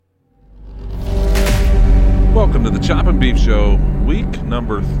Welcome to the Chop and Beef Show, week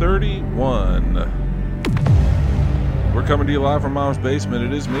number 31. We're coming to you live from Mom's basement.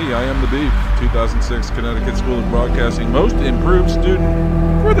 It is me, I am the Beef, 2006 Connecticut School of Broadcasting, most improved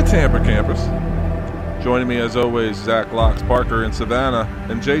student for the Tampa campus. Joining me as always, Zach Locks Parker in Savannah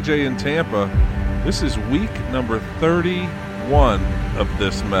and JJ in Tampa. This is week number 31 of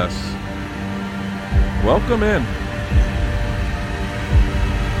this mess. Welcome in.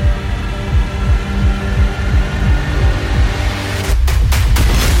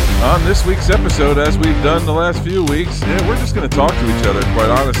 On this week's episode, as we've done the last few weeks, we're just going to talk to each other, quite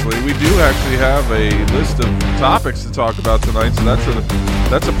honestly. We do actually have a list of topics to talk about tonight, so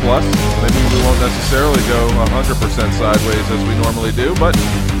that's a plus. Maybe we won't necessarily go 100% sideways as we normally do, but,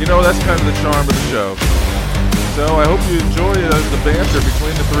 you know, that's kind of the charm of the show. So I hope you enjoy the banter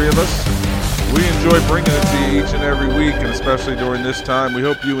between the three of us. We enjoy bringing it to you each and every week, and especially during this time. We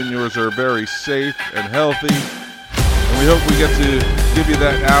hope you and yours are very safe and healthy. We hope we get to give you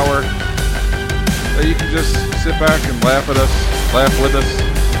that hour that you can just sit back and laugh at us, laugh with us.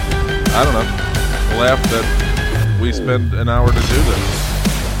 I don't know, laugh that we spend an hour to do this.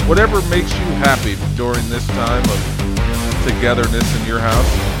 Whatever makes you happy during this time of togetherness in your house.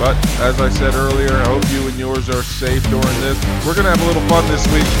 But as I said earlier, I hope you and yours are safe during this. We're going to have a little fun this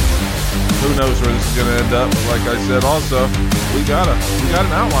week. Who knows where this is going to end up? But like I said also, we got an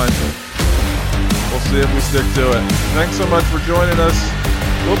outline. We'll see if we stick to it. Thanks so much for joining us.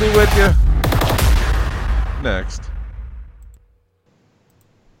 We'll be with you next.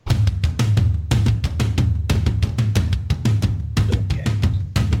 Okay.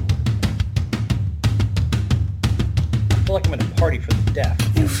 I feel like I'm in a party for the deaf.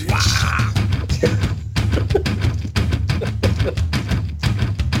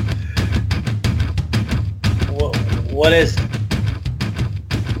 What is it?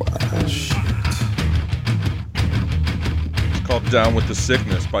 Called Down with the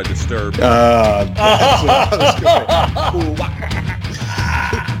Sickness by Disturbed. That's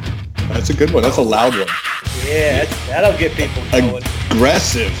a good one. That's a loud one. Yeah, that'll get people going.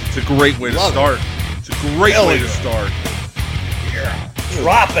 Aggressive. It's a great way to start. It's a great way to start. Yeah.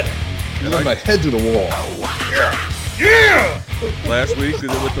 Dropping it. You got my head to the wall. Yeah. Last week,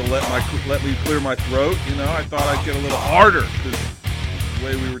 with the let me clear my throat, you know, I thought I'd get a little harder because the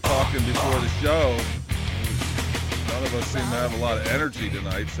way we were talking before the show, none of us seem to have a lot of energy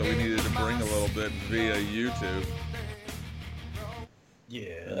tonight, so we needed to bring a little bit via YouTube.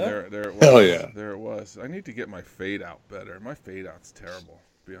 Yeah. There it was. Hell yeah. There it was. I need to get my fade out better. My fade out's terrible,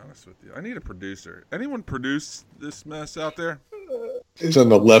 to be honest with you. I need a producer. Anyone produce this mess out there? It's on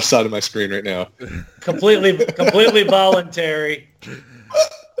the left side of my screen right now. Completely voluntary.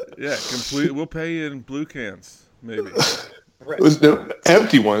 Yeah, complete. We'll pay you in blue cans, maybe. It was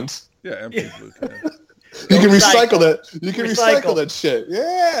empty ones. Yeah, empty blue cans. You can recycle that. You can recycle that shit.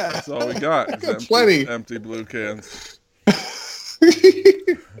 Yeah. That's all we got. I got plenty. Empty blue cans.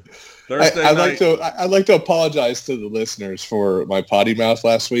 I'd like to apologize to the listeners for my potty mouth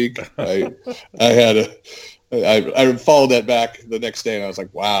last week. I followed that back the next day, and I was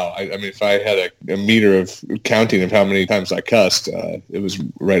like, wow. I mean, if I had a meter of counting of how many times I cussed, it was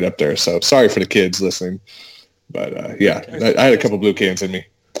right up there. So sorry for the kids listening. But, yeah, I had a couple blue cans in me.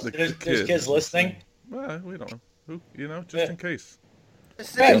 There's kids listening? Well, we don't know. Who, you know, just in case.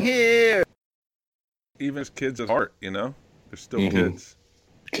 Sitting here. Even as kids at heart, you know? They're still kids.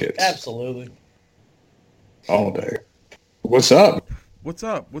 Kids. Absolutely. All day. What's up? What's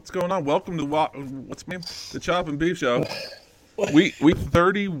up? What's going on? Welcome to what's my name? The Chop and Beef Show. Week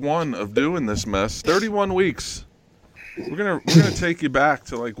 31 of doing this mess. 31 weeks. We're gonna take you back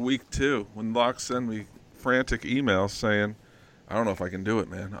to like week 2 when Locke sent me frantic emails saying, "I don't know if I can do it,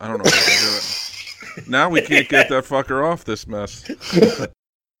 man. I don't know if I can do it." Now we can't get that fucker off this mess.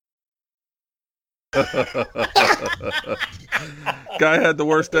 Guy had the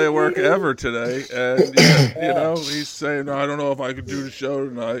worst day of work ever today, and you know he's saying, "I don't know if I could do the show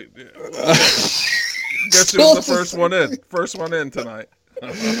tonight." Guess who's the first one in? First one in tonight.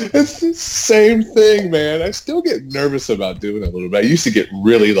 It's the same thing, man. I still get nervous about doing it a little bit. I used to get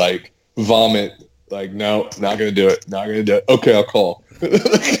really like vomit, like no, not gonna do it, not gonna do it. Okay, I'll call.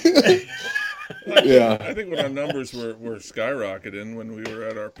 Yeah, I think when our numbers were skyrocketing when we were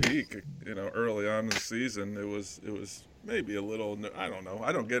at our peak, you know, early on in the season, it was maybe a little. I don't know.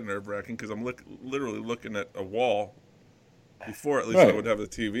 I don't get nerve-wracking because I'm literally looking at a wall. Before, at least, I would have the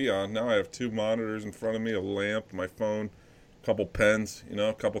TV on. Now I have 2 monitors in front of me, a lamp, my phone, a couple pens, you know,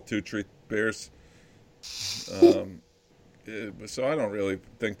 a couple 2-treat beers. So I don't really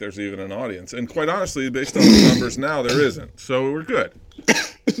think there's even an audience. And quite honestly, based on the numbers now, there isn't. So we're good.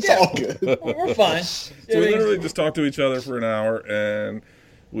 It's all good. We're fine. So we literally just talk to each other for an hour, and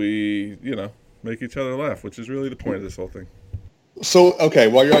we, make each other laugh, which is really the point of this whole thing. So, okay,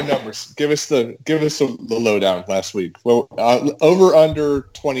 while you're on numbers, give us the lowdown last week. Well, over under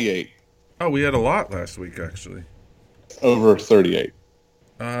 28. Oh, we had a lot last week, actually. Over 38.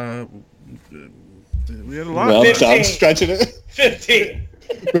 We had a lot. Well, 15. I'm stretching it. 15.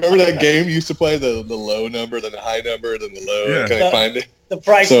 Remember that game you used to play, the low number, then the high number, then the low, Yeah. can I find it? The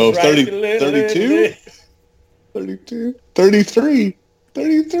price So is right. 32? 32? 33? 33?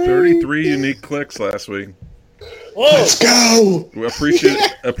 33 unique clicks last week. Whoa. Let's go! We're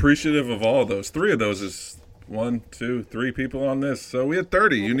appreciative of all of those. 3 of those is 1, 2, 3 people on this. So we had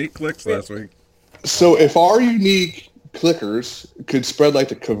 30 unique clicks last week. So if our unique clickers could spread like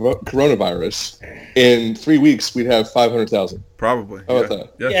the coronavirus, in 3 weeks we'd have 500,000. Probably. How about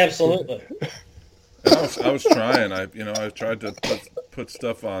that? Yeah, absolutely. I was trying. I tried to put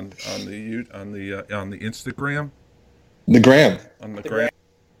stuff on the Instagram. The gram. On the gram.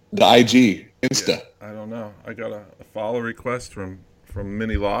 The IG. Insta. Yeah, I don't know. I got a follow request from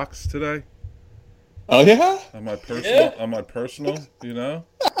Mini Locks today. Oh, yeah? On my personal, I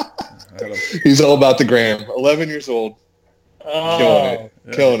had He's all about the gram. 11 years old. Oh. Killing it.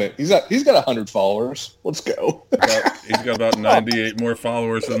 Yeah. Killing it. He's got 100 followers. Let's go. he's got about 98 more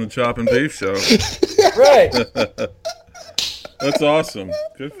followers than the Chop and Beef Show. Right. That's awesome.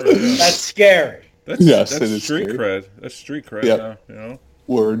 Good for him. That's scary. That's it is street scary. cred. That's street cred Yep. now,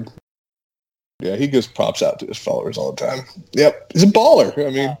 Word. Yeah, he gives props out to his followers all the time. Yep. He's a baller.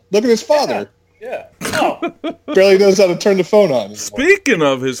 I mean, look at his father. Yeah. Oh. Barely knows how to turn the phone on. Speaking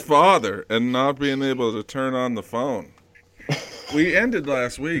of his father and not being able to turn on the phone, we ended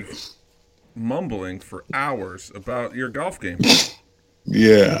last week mumbling for hours about your golf game.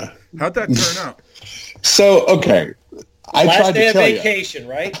 Yeah. How'd that turn out? So, okay. I Last tried day to of tell vacation,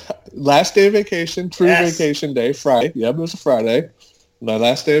 right? you. Last day of vacation, true Yes. vacation day, Friday. Yep, it was a Friday. My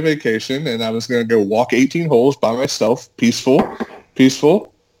last day of vacation, and I was going to go walk 18 holes by myself. Peaceful.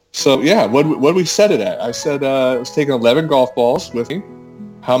 So, yeah, what we set it at? I said I was taking 11 golf balls with me.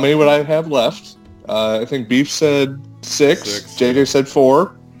 How many would I have left? I think Beef said 6. JJ said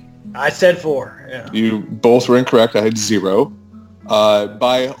 4. I said 4. Yeah. You both were incorrect. I had 0.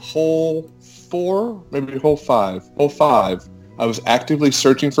 By hole 4, maybe hole 5, I was actively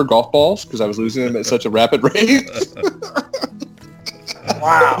searching for golf balls because I was losing them at such a rapid rate.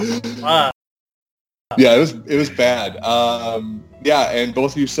 Wow. Yeah, it was bad. Yeah, and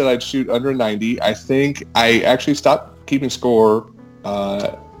both of you said I'd shoot under 90. I think I actually stopped keeping score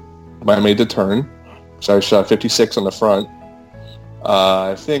when I made the turn. So I shot 56 on the front.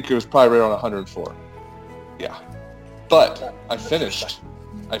 I think it was probably right around 104. Yeah. But I finished.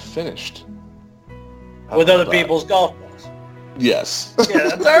 How With about other that? people's golf balls. Yes. Yeah,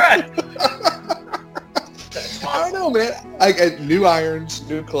 that's all right. I don't know, man. I got new irons,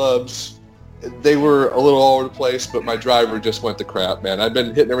 new clubs. They were a little all over the place, but my driver just went to crap, man. I've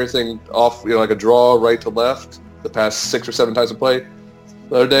been hitting everything off, like a draw right to left the past 6 or 7 times I played.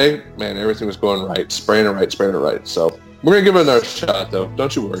 The other day, man, everything was going right, spraying it right. So we're going to give it another shot, though.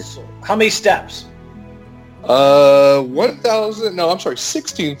 Don't you worry. How many steps?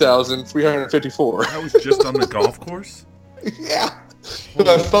 16,354. That was just on the golf course? Yeah.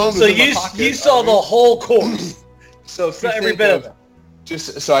 My phone was So in my you pocket. saw the whole course. So if you every think bit of, of it.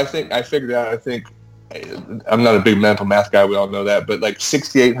 so I figured out, I'm not a big mental math guy, we all know that, but like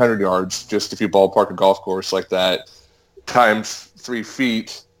 6,800 yards, just if you ballpark a golf course like that, times 3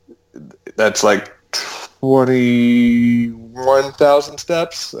 feet, that's like 21,000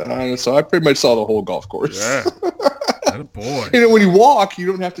 steps. So I pretty much saw the whole golf course. Yeah. That a boy. When you walk, you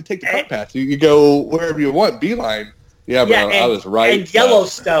don't have to take the cart path. You go wherever you want, beeline. Yeah, bro, I was right. And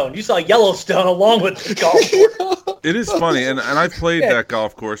Yellowstone. You saw Yellowstone along with the golf course. It is funny, and I've played that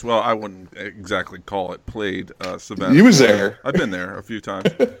golf course. Well, I wouldn't exactly call it played, Savannah. You was there. I've been there a few times.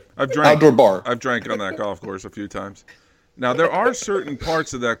 I've drank Outdoor bar. I've drank on that golf course a few times. Now, there are certain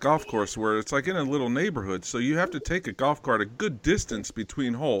parts of that golf course where it's like in a little neighborhood, so you have to take a golf cart a good distance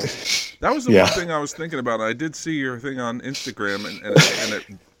between holes. That was the one thing I was thinking about. I did see your thing on Instagram, and it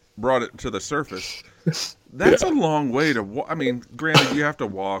brought it to the surface. That's a long way to walk. I mean, granted, you have to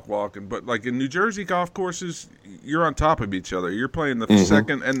walk, but like in New Jersey golf courses, you're on top of each other. You're playing the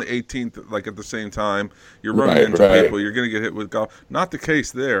second and the 18th like at the same time. You're running into people. You're going to get hit with golf. Not the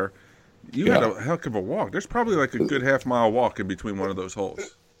case there. You had a heck of a walk. There's probably like a good half-mile walk in between one of those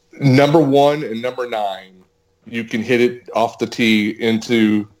holes. Number 1 and number 9, you can hit it off the tee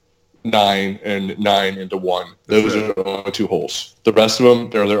into 9 and 9 into 1. Those are the only 2 holes. The rest of them,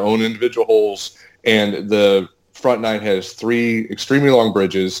 they're their own individual holes. And the front nine has 3 extremely long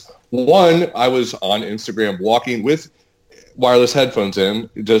bridges. One, I was on Instagram walking with wireless headphones in,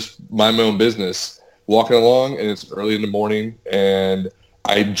 just mind my own business, walking along, and it's early in the morning, and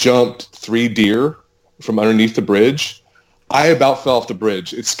I jumped 3 deer from underneath the bridge. I about fell off the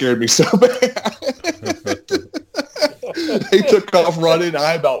bridge. It scared me so bad. They took off running.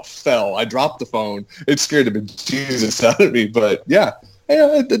 I about fell. I dropped the phone. It scared the bejesus out of me. But yeah,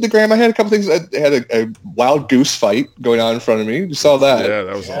 the Graham. I had a couple things. I had a wild goose fight going on in front of me. You saw that? Yeah,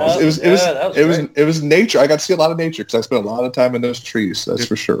 that was awesome. It was nature. I got to see a lot of nature because I spent a lot of time in those trees. That's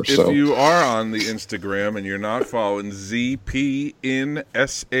for sure. If you are on the Instagram and you're not following ZPNSAV,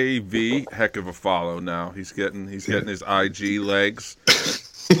 heck of a follow now. He's getting his IG legs.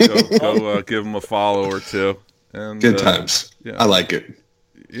 Go give him a follow or two. And good times. Yeah. I like it.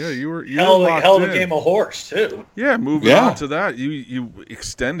 Yeah, you were hell of a game of horse too. Yeah, moving on to that, you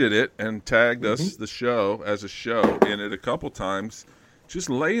extended it and tagged us the show as a show in it a couple times, just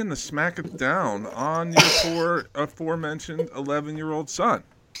laying the smack it down on your aforementioned 11-year-old son.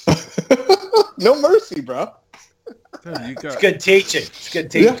 No mercy, bro. Dude, it's good teaching. It's good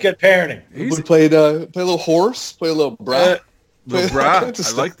teaching. It's good parenting. We played a little horse, play a little brat. I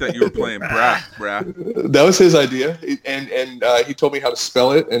like that you were playing brat. That was his idea, and he told me how to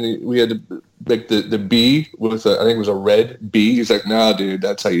spell it, and we had to make the B with I think it was a red B. He's like, "Nah, dude,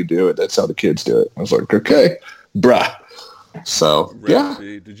 that's how you do it. That's how the kids do it." I was like, "Okay, brah." So red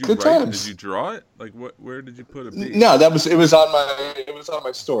B. Did you good times. Did you draw it? Like where did you put a B? No, it was on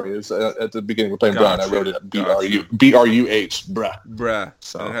my story. It was at the beginning. We're playing Brown. I wrote it BRUH, brah.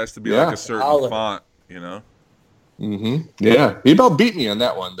 So it has to be like a certain font, you know. Mm-hmm. Yeah, he about beat me on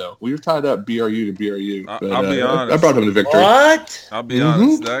that one though. We were tied up BRU to BRU. But, I'll be honest. I brought him to victory. What? I'll be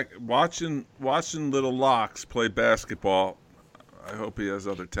honest. That watching little Locks play basketball, I hope he has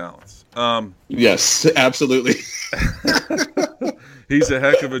other talents. Yes, absolutely. He's a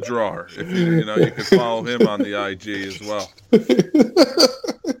heck of a drawer. If you can follow him on the IG as well.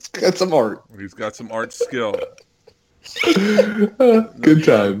 He's got some art. He's got some art skill. Good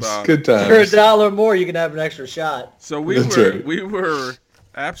times. For $1 more, you can have an extra shot. So we were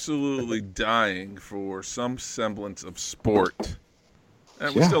absolutely dying for some semblance of sport,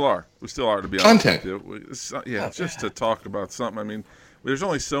 and we still are. We still are, to be honest with you. Just to talk about something. I mean, there's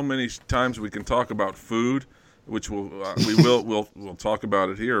only so many times we can talk about food, which we'll talk about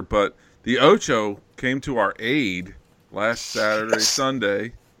it here. But the Ocho came to our aid last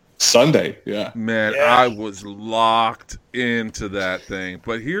Sunday, yeah. Man, yeah. I was locked into that thing.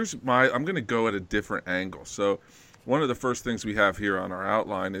 But I'm going to go at a different angle. So one of the first things we have here on our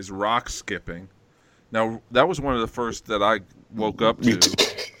outline is rock skipping. Now, that was one of the first that I woke up to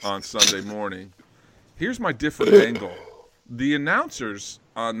on Sunday morning. Here's my different angle. The announcers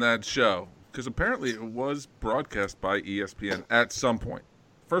on that show, because apparently it was broadcast by ESPN at some point.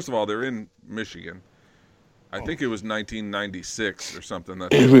 First of all, they're in Michigan. I think it was 1996 or something.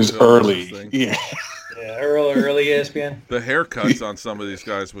 It was early. Yeah, early ESPN. The haircuts on some of these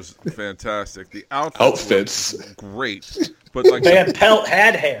guys was fantastic. The outfits were great. But they had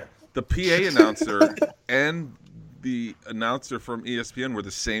hair. The PA announcer and the announcer from ESPN were the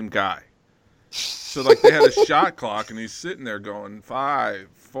same guy. So they had a shot clock, and he's sitting there going, 5,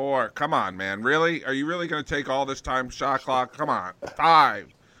 4, come on, man. Really? Are you really going to take all this time, shot clock? Come on. 5,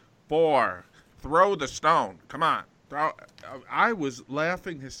 4, throw the stone. Come on. I was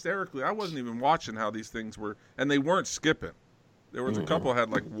laughing hysterically. I wasn't even watching how these things were, and they weren't skipping. There was a couple had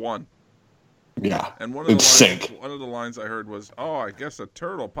one. Yeah, and one of the lines I heard was, "Oh, I guess a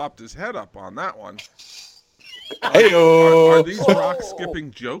turtle popped his head up on that one." Are these rock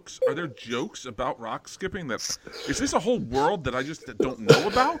skipping jokes? Are there jokes about rock skipping? Is this a whole world that I just don't know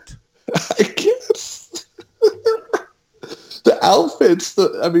about? I guess. The outfits,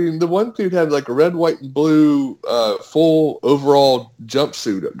 the one dude had a red, white, and blue full overall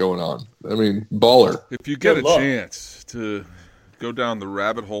jumpsuit going on. I mean, baller. If you get a chance to go down the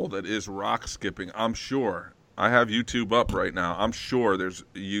rabbit hole that is rock skipping, I'm sure. I have YouTube up right now. I'm sure there's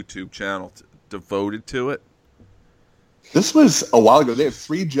a YouTube channel devoted to it. This was a while ago. They have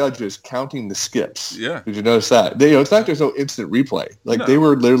 3 judges counting the skips. Yeah. Did you notice that? It's not just no instant replay. They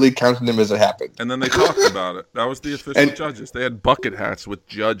were literally counting them as it happened. And then they talked about it. That was the official judges. They had bucket hats with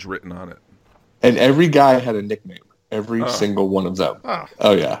judge written on it. And every guy had a nickname. Every single one of them.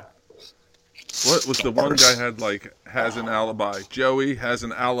 Oh, yeah. What was the one guy had has an alibi? Joey has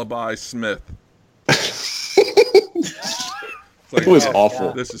an alibi Smith. It was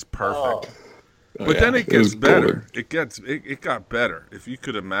awful. This is perfect. But then it gets better. It got better. If you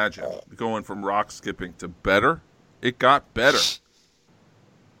could imagine going from rock skipping to better, it got better.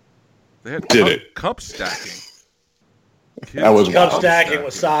 They had cup stacking. That was Cup wild. stacking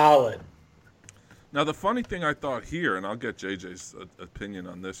was solid. Now, the funny thing I thought here, and I'll get JJ's opinion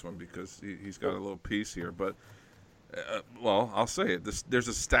on this one because he's got a little piece here, but, well, I'll say it. There's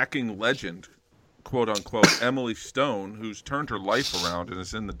a stacking legend, quote-unquote, Emily Stone, who's turned her life around and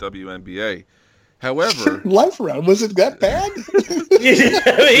is in the WNBA. However... Life around. Was it that bad?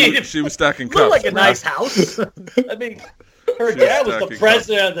 I mean, she was stacking it cups. looked like a nice house. I mean, her dad was the stacking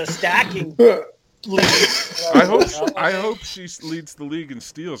president of the stacking league. I hope she leads the league in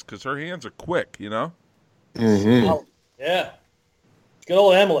steals because her hands are quick, you know? Mm-hmm. Oh, yeah. Good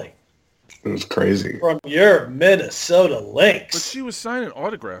old Emily. It was crazy. From your Minnesota Lynx. But she was signing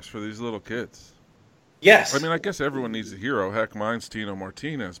autographs for these little kids. Yes. I mean, I guess everyone needs a hero. Heck, mine's Tino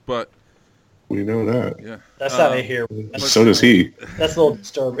Martinez, but... We know that. Yeah. That's not a hero. So does he. That's a little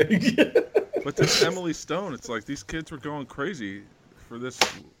disturbing. But this Emily Stone, it's like these kids were going crazy for this.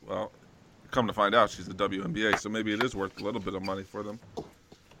 Well, come to find out, she's the WNBA, so maybe it is worth a little bit of money for them.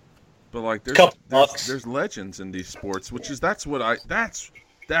 But like, there's legends in these sports, which is that's what I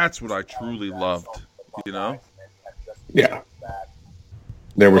truly loved. You know? Yeah.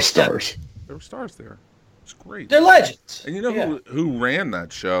 There were stars. There were stars there. It's great. They're legends. And you know who ran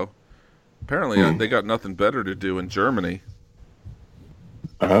that show? Apparently, they got nothing better to do in Germany.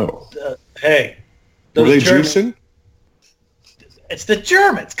 Oh. Hey. Were they juicing? It's the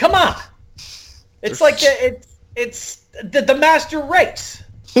Germans. Come on. It's like it's the master race.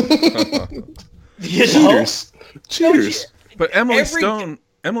 You know? Cheaters. But Emily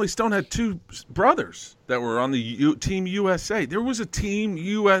Stone had two brothers that were on the Team USA. There was a Team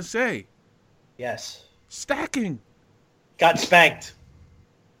USA. Yes. Stacking. Got spanked.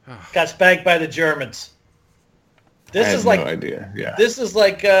 Got spanked by the Germans. I had no idea. Yeah. This is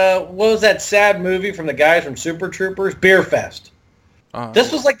like what was that sad movie from the guys from Super Troopers? Beer Fest.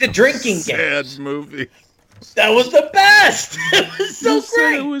 This was like the drinking game. Sad movie. That was the best. It was so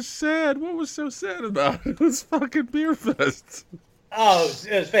great. It was sad. What was so sad about it? It was fucking Beer Fest. Oh,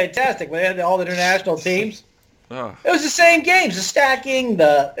 it was fantastic. When they had all the international teams. Oh. It was the same games, the stacking.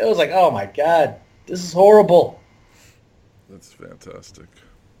 It was like, oh my god, this is horrible. That's fantastic.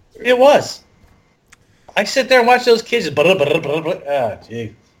 It was. I sit there and watch those kids. Oh,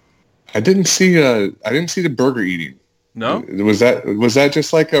 gee. I didn't see the burger eating. No? Was that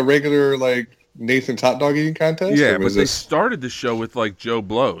just like a regular like Nathan's hot dog eating contest? Yeah, but they started the show with like Joe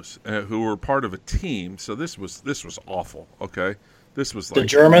Blows, who were part of a team. So this was awful. Okay, this was like the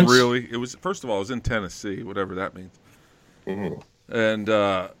Germans. Really, it was. First of all, it was in Tennessee, whatever that means. Mm-hmm. And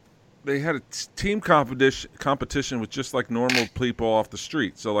they had a team competition with just like normal people off the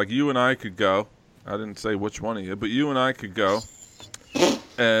street. So like you and I could go. I didn't say which one of you, but you and I could go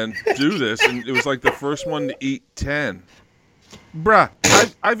and do this. And it was like the first one to eat 10. Bruh,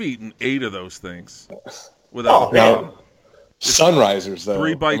 I've eaten 8 of those things without a problem. Sunrisers, though.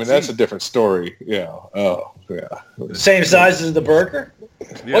 3 bites. I mean, that's a different story. Yeah. Oh, yeah. Same size as the burger.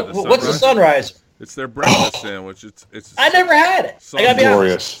 Yeah, what's the Sunrise? It's their breakfast sandwich. It's. I never had it. Sausage, I gotta be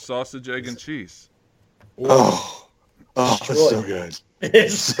glorious. Sausage, egg, and cheese. Oh, it's so good.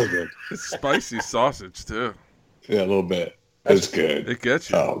 It's so good. It's spicy sausage too. Yeah, a little bit. It's good. It gets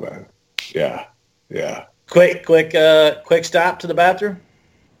you. Oh man. Yeah. Yeah. Quick stop to the bathroom.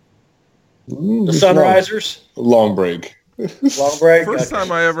 The Sunrisers. Long break. Long break. First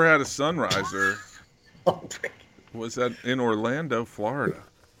time I ever had a Sunriser was in Orlando, Florida.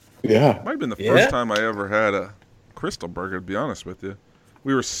 Yeah. Might have been the first time I ever had a Crystal Burger, to be honest with you.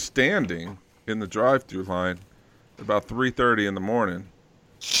 We were standing in the drive-thru line about 3:30 in the morning.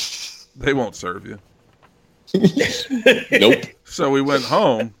 They won't serve you. Nope. So we went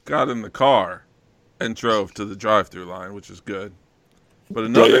home, got in the car, and drove to the drive-thru line, which is good. But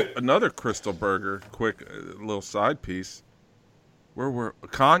another Crystal Burger, quick little side piece. Where were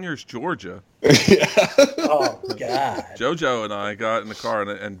Conyers, Georgia? Yeah. Oh God. JoJo and I got in the car,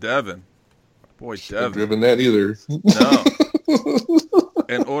 and Devin, boy Devin, driven that either. No,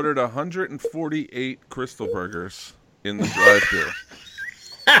 and ordered 148 Crystal Burgers in the drive-thru.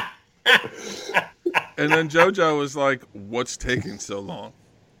 And then JoJo was like, "What's taking so long?"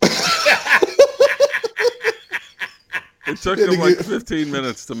 It took them like 15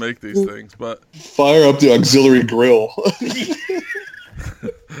 minutes to make these things, but fire up the auxiliary grill.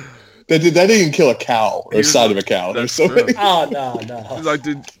 That didn't even kill a cow or side of a cow. There's so many. Oh no. He's like,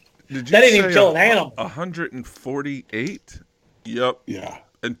 did you? That didn't even kill an animal. 148. Yep. Yeah.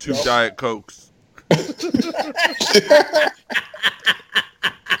 And 2 Diet Cokes.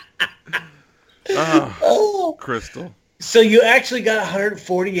 Oh, Crystal. So you actually got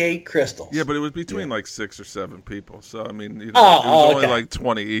 148 crystals. Yeah, but it was between like 6 or 7 people. So I mean, it Oh, was only okay. like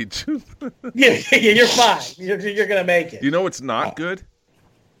 20 each. Yeah, you're fine. You're gonna make it. You know what's not good?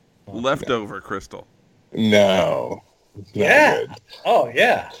 Leftover crystal. No. Yeah. Good. Oh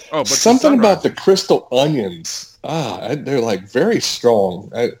yeah. Oh, but something about the crystal onions. They're like very strong.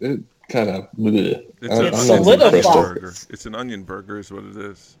 It kind of. It's solidified. It's an onion burger, is what it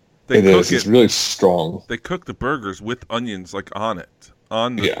is. It's really strong. They cook the burgers with onions, like on it,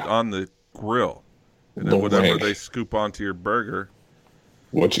 on the grill, and then whatever they scoop onto your burger,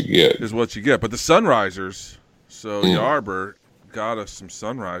 what you get is what you get. But the sunrisers, so Yarber got us some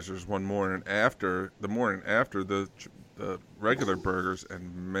sunrisers one morning after the regular burgers,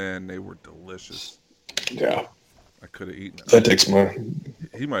 and man, they were delicious. Yeah, I could have eaten it. That takes more.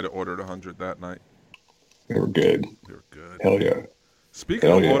 He might have ordered 100 that night. They were good. Hell yeah.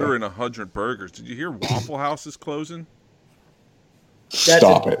 Speaking of ordering 100 burgers, did you hear Waffle House is closing?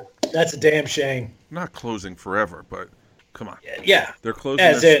 Stop it. That's a damn shame. Not closing forever, but come on. Yeah. They're closing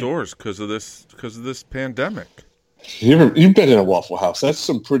their stores because of this pandemic. You've been in a Waffle House. That's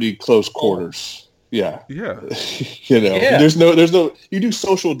some pretty close quarters. Yeah. Yeah. There's no. You do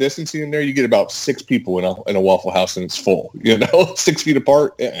social distancing in there. You get about 6 people in a Waffle House, and it's full. 6 feet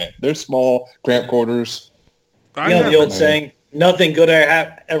apart. They're small, cramped quarters. The old saying: "Nothing good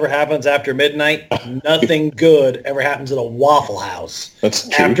ever happens after midnight. Nothing good ever happens at a Waffle House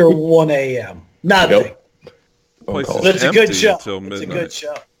after 1 a.m. Nothing." Yep. It's a good show. It's a good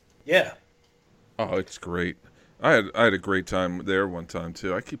show. Yeah. Oh, it's great. I had a great time there one time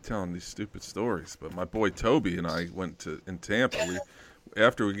too. I keep telling these stupid stories, but my boy Toby and I went in Tampa.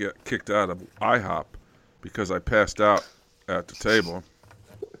 After we got kicked out of IHOP because I passed out at the table.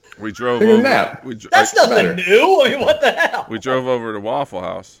 We drove over. That's nothing new. I mean, what the hell? We drove over to Waffle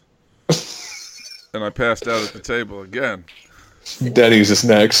House, and I passed out at the table again. Denny's is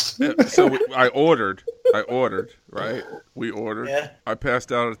next. So I ordered. Right? We ordered. Yeah. I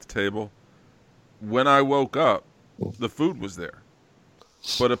passed out at the table. When I woke up, the food was there,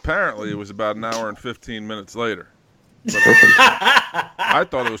 but apparently it was about an hour and 15 minutes later. I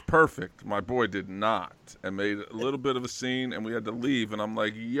thought it was perfect. My boy did not, and made a little bit of a scene, and we had to leave. And I'm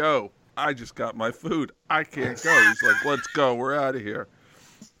like, "Yo, I just got my food. I can't go." He's like, "Let's go. We're out of here."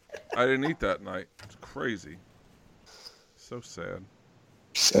 I didn't eat that night. It's crazy. So sad.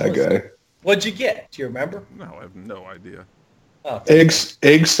 Sad guy. What'd you get? Do you remember? No, I have no idea. Oh, egg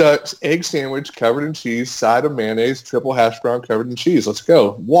sandwich covered in cheese, side of mayonnaise, triple hash brown covered in cheese. Let's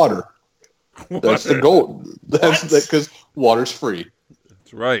go. Water. That's the goal. That's because water's free.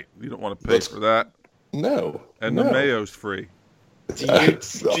 That's right. You don't want to pay for that. No. And the mayo's free. Do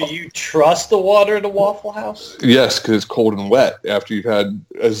you trust the water at a Waffle House? Yes, because it's cold and wet after you've had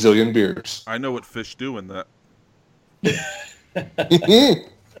a zillion beers. I know what fish do in that.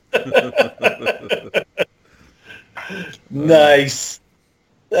 Nice.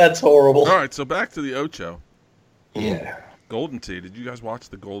 That's horrible. All right, so back to the Ocho. Yeah. Golden Tee. Did you guys watch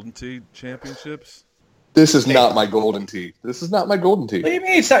the Golden Tee championships? This is not my golden tea. This is not my golden tea. What do you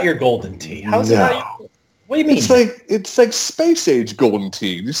mean it's not your golden tea? How's it not your, what do you mean? It's like space age golden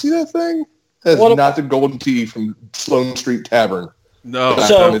tea. Do you see that thing? That's not the golden tea from Sloane Street Tavern. No,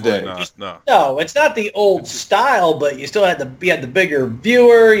 no, it's not the old style, but you still had the bigger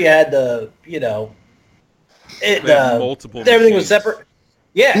viewer. You had multiple. Everything was separate.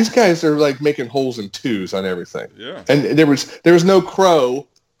 Yeah, these guys are like making holes in twos on everything. Yeah, and there was no crow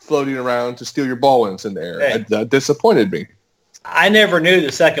floating around to steal your ball when it's in the air. Hey. That disappointed me. I never knew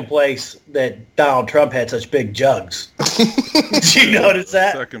the second place that Donald Trump had such big jugs. Did you notice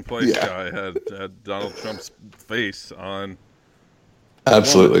that? Second place guy had Donald Trump's face on.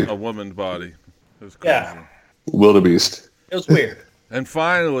 Absolutely. A woman body. It was crazy. Yeah. Wildebeest. It was weird. And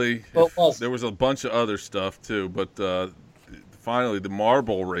finally, there was a bunch of other stuff too, but finally the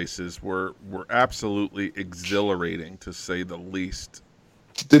marble races were absolutely exhilarating, to say the least.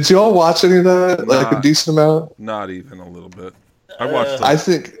 Did you all watch any of that? Like a decent amount? Not even a little bit. I watched I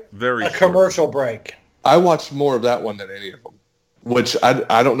think very commercial break. I watched more of that one than any of them. Which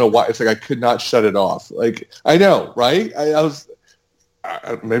I don't know why. It's like I could not shut it off. Like, I know, right?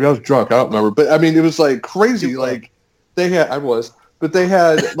 Maybe I was drunk. I don't remember. But, I mean, it was, like, crazy. Like, they had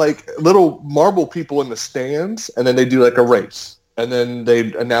like, little marble people in the stands, and then they do, like, a race. And then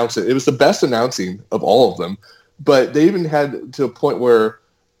they'd announce it. It was the best announcing of all of them. But they even had to a point where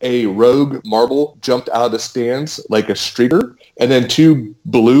a rogue marble jumped out of the stands like a streaker, and then 2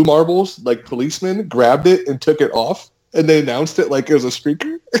 blue marbles, like policemen, grabbed it and took it off. and they announced it like it was a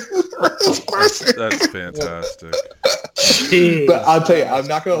speaker. Of course. That's fantastic. But I'll tell you, I'm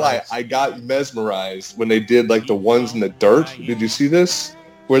not gonna lie. I got mesmerized when they did like the ones in the dirt. Did you see this?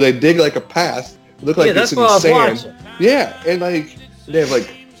 Where they dig like a path. It looked like it's in the sand. Yeah, and like they have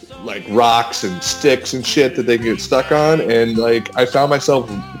like rocks and sticks and shit that they can get stuck on. And like I found myself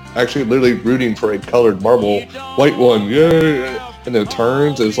actually literally rooting for a colored marble white one. Yeah, and the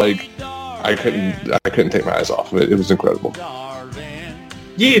turns is like I couldn't take my eyes off of it. It was incredible.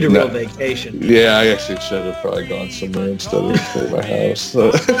 You need a real vacation. Yeah, I actually should have probably gone somewhere instead of at my house.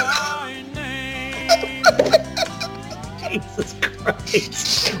 So. Jesus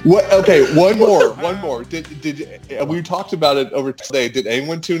Christ. What? Okay, one more. Did we talked about it over today? Did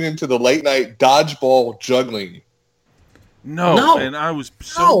anyone tune into the late night dodgeball juggling? No. And I was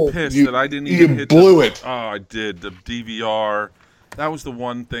so pissed that I didn't even hit. You blew it. Oh, I did. The DVR. That was the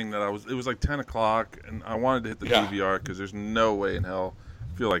one thing that it was like 10 o'clock, and I wanted to hit the DVR because there's no way in hell.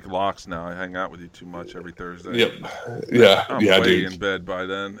 I feel like Locks now. I hang out with you too much every Thursday. Yep. Yeah. I'm way in bed by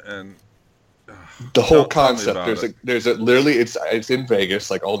then, and the whole concept. There's a literally it's in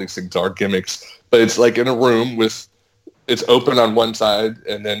Vegas. Like all these things are gimmicks, but it's like in a room with it's open on one side,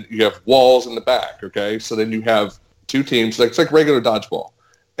 and then you have walls in the back. Okay, so then you have two teams. Like it's like regular dodgeball,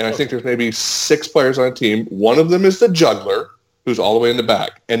 and I think there's maybe 6 players on a team. One of them is the juggler, who's all the way in the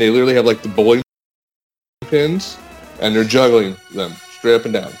back, and they literally have like the bowling pins, and they're juggling them straight up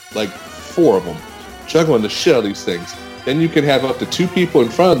and down, like 4 of them, juggling the shit out of these things. Then you can have up to 2 people in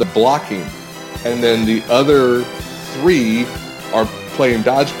front of the blocking, and then the other 3 are playing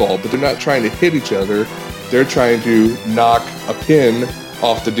dodgeball, but they're not trying to hit each other. They're trying to knock a pin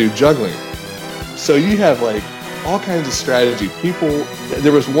off the dude juggling. So you have like all kinds of strategy.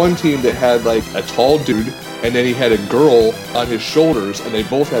 There was one team that had like a tall dude, and then he had a girl on his shoulders, and they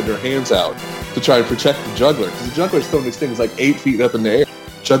both had their hands out to try to protect the juggler. Because the juggler's throwing these things like 8 feet up in the air,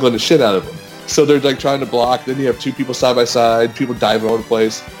 juggling the shit out of them. So they're like trying to block. Then you have 2 people side by side, people diving all over the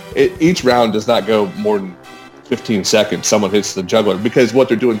place. Each round does not go more than 15 seconds. Someone hits the juggler. Because what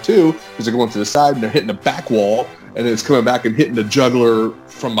they're doing too is they're going to the side and they're hitting the back wall, and then it's coming back and hitting the juggler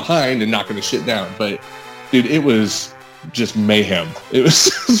from behind and knocking the shit down. But dude, it was just mayhem. It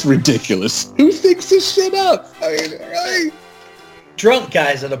was ridiculous. Who thinks this shit up? I mean, right? Drunk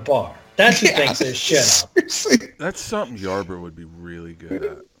guys at a bar. That's who thinks this shit up. Seriously. That's something Yarber would be really good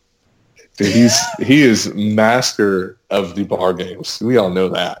at. Dude, he is master of the bar games. We all know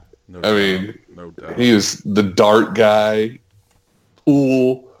that. No doubt. He is the dart guy,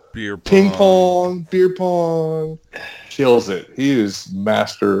 pool, beer pong. Ping pong, beer pong. Kills it. He is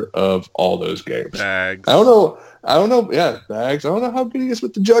master of all those games. Bags. I don't know. Yeah, bags. I don't know how good he is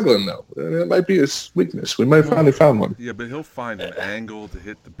with the juggling, though. I mean, that might be his weakness. We might finally found one. Yeah, but he'll find an angle to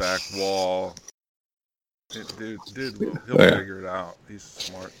hit the back wall. He'll figure it out. He's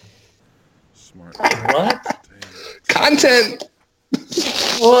smart. What? Content!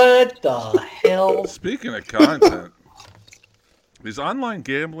 What the hell? Speaking of content, is online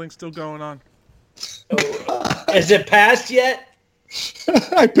gambling still going on? Is it passed yet?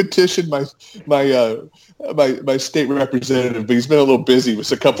 I petitioned my state representative, but he's been a little busy with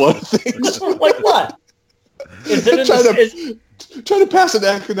a couple other things. Like what? Is it trying to pass an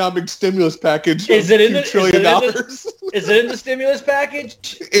economic stimulus package. Is it in $2 trillion? Is it in the stimulus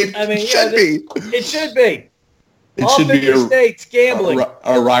package? It should be. It should be. It All should 50 be states gambling.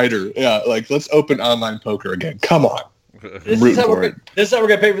 A rider. Yeah, like let's open online poker again. Come on. This is how we're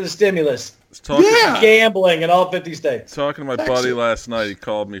gonna pay for the stimulus. Gambling in all 50 states. Talking to my buddy last night, he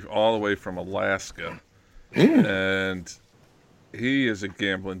called me all the way from Alaska, and he is a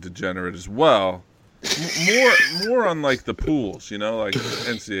gambling degenerate as well. More on like the pools, like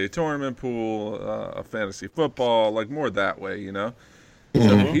NCAA tournament pool, a fantasy football, like more that way,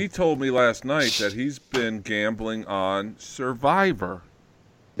 So he told me last night that he's been gambling on Survivor.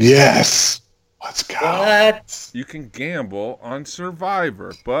 Yes. Let's go. What? You can gamble on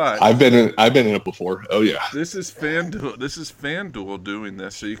Survivor, but I've been in it before. Oh yeah. This is FanDuel. This is FanDuel doing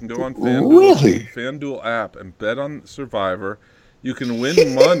this, so you can go on FanDuel app and bet on Survivor. You can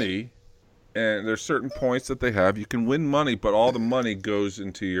win money, and there's certain points that they have. You can win money, but all the money goes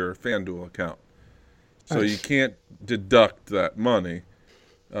into your FanDuel account, so you can't deduct that money.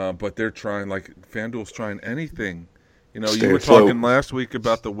 But they're trying, like FanDuel's trying anything. You were talking last week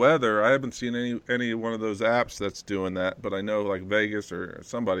about the weather. I haven't seen any one of those apps that's doing that, but I know like Vegas or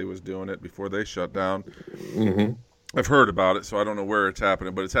somebody was doing it before they shut down. Mm-hmm. I've heard about it, so I don't know where it's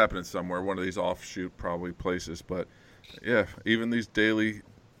happening, but it's happening somewhere, one of these offshoot probably places. But yeah, even these daily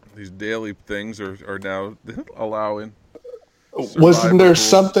things are now allowing. Wasn't there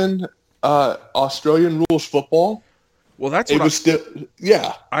something Australian rules football? Well, that's it what was still,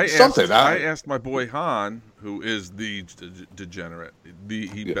 yeah. I I asked my boy Han, who is the degenerate.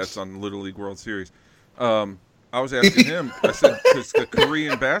 He bets on Little League World Series. I was asking him. I said, because the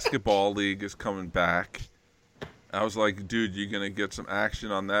Korean Basketball League is coming back. I was like, dude, you gonna get some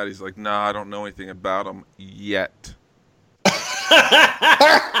action on that? He's like, nah, I don't know anything about them yet.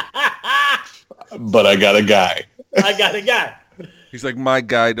 But I got a guy. He's like, my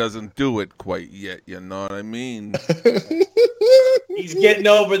guy doesn't do it quite yet. You know what I mean? He's getting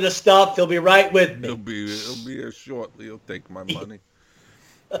over the stuff. He'll be right with me. He'll be here shortly. He'll take my money.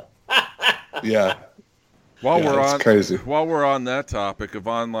 Yeah. While we're on that topic of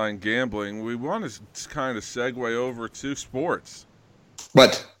online gambling, we want to kind of segue over to sports.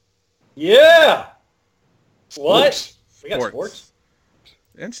 What? Yeah. What? We got sports.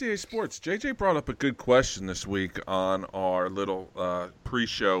 NCAA sports. JJ brought up a good question this week on our little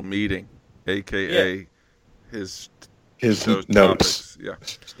pre-show meeting, aka his notes. Topics.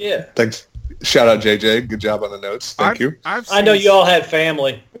 Yeah. Thanks. Shout out JJ. Good job on the notes. Thank you. I know you all had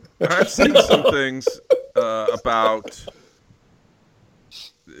family. I've seen some things about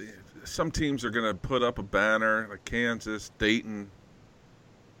some teams are going to put up a banner like Kansas, Dayton.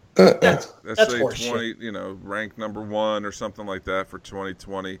 That's say 20, ranked number 1 or something like that for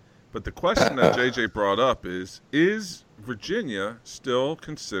 2020. But the question that JJ brought up is Virginia still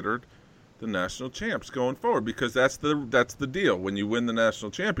considered the national champs going forward? Because that's the deal. When you win the national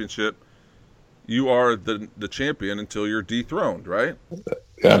championship, you are the champion until you're dethroned, right?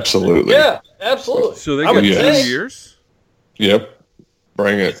 Absolutely. Yeah, absolutely. So they get 2 years? Yep.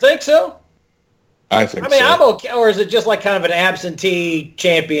 Bring it. You think so? I think so. I'm okay. Or is it just like kind of an absentee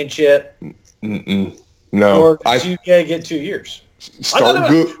championship? No. Or you gotta get 2 years? Start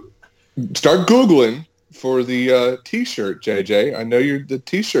Googling for the T-shirt, JJ. I know you're the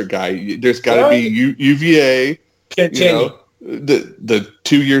T-shirt guy. There's got to be UVA. Continue. The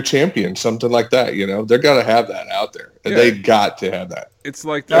 2-year champion, something like that. They're got to have that out there. Yeah. They got to have that. It's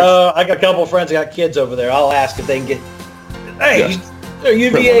like I got a couple of friends that got kids over there. I'll ask if they can get. Hey, they're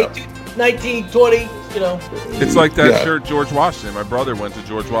UVA 1920. It's like that shirt, George Washington. My brother went to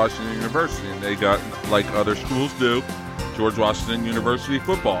George Washington University, and they got, like other schools do, George Washington University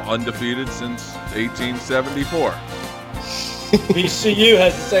football, undefeated since 1874. VCU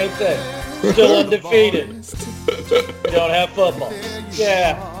has the same thing. Still undefeated. We don't have football.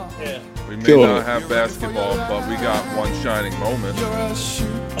 Yeah. We may not have basketball, but we got one shining moment.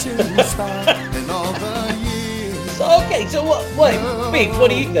 So what? Beef, what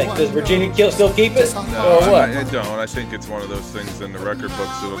do you think? Does Virginia still keep it? No, or what? I don't. I think it's one of those things in the record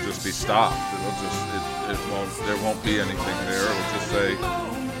books. It'll just be stopped. There won't be anything there. It'll just say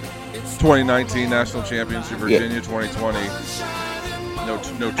 2019 national championship Virginia, 2020.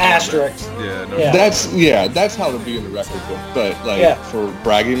 No asterisk. That's how it'll be in the record book. But for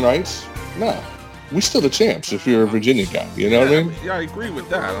bragging rights, no. We're still the champs if you're a Virginia guy. You know what I mean? Yeah, I agree with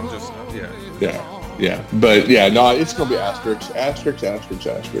that. I'm just Yeah. But it's gonna be asterisk. For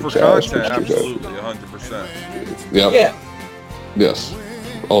content, absolutely, 100%. Yep. Yeah. Yes.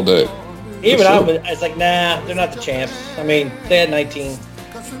 All day. Even I was like, nah, they're not the champs. I mean, they had 19.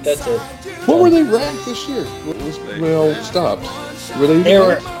 That's it. What were they ranked this year? We all stopped. Were they? They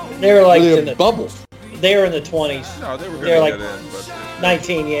were like in the bubble. They were in the 20s. No, they were going to get in, but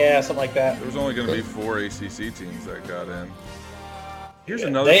 19, something like that. There was only going to be 4 ACC teams that got in. Here's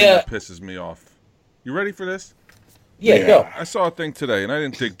another thing that pisses me off. You ready for this? Yeah, go. I saw a thing today, and I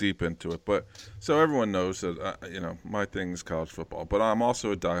didn't dig deep into it, but so everyone knows that my thing is college football, but I'm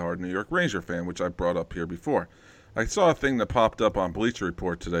also a diehard New York Ranger fan, which I brought up here before. I saw a thing that popped up on Bleacher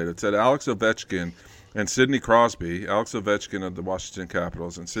Report today that said Alex Ovechkin and Sidney Crosby, Alex Ovechkin of the Washington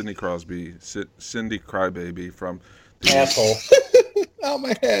Capitals, and Sidney Crosby, Cindy Crybaby from the asshole. Oh,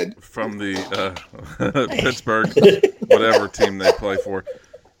 my head. From the Pittsburgh, whatever team they play for.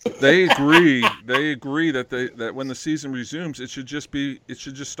 They agree that when the season resumes, it should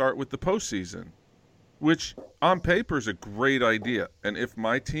just start with the postseason, which on paper is a great idea. And if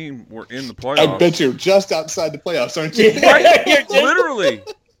my team were in the playoffs, I bet you're just outside the playoffs, aren't you? Right?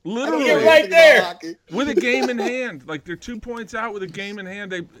 Literally, you're right there with a game in hand. Like they're 2 points out with a game in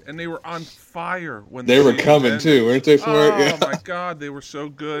hand. They were on fire when they were coming ended. Too, weren't they? For it? Yeah. Oh my God, they were so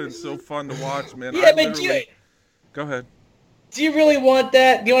good and so fun to watch, man. Yeah, Go ahead. Do you really want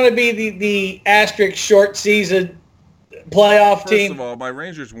that? Do you want to be the asterisk short season playoff team? First of all, my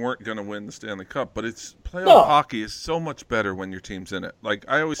Rangers weren't going to win the Stanley Cup, but playoff hockey is so much better when your team's in it. Like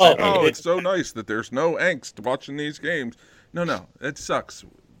I always say, it's so nice that there's no angst watching these games. No, it sucks.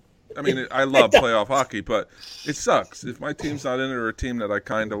 I mean, I love playoff hockey, but it sucks. If my team's not in it or a team that I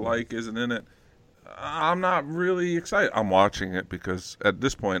kind of like isn't in it, I'm not really excited. I'm watching it because at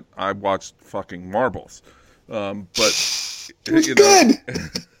this point I watched fucking Marbles. But it's good.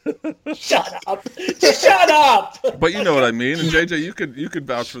 Shut up! Just shut up! But you know what I mean. And JJ, you could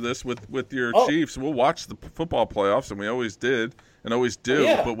vouch for this with your Chiefs. We'll watch the football playoffs, and we always did and always do.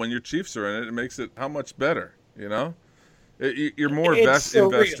 Yeah. But when your Chiefs are in it, it makes it how much better. You know, you're more so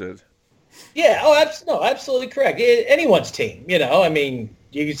invested. Yeah. Oh, absolutely correct. Anyone's team. You know, I mean,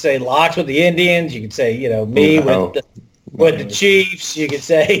 you could say Locks with the Indians. You could say, me with the Chiefs. You could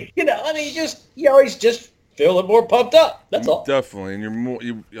say, I mean, you always just feel a little more pumped up. That's all. Definitely, and you're more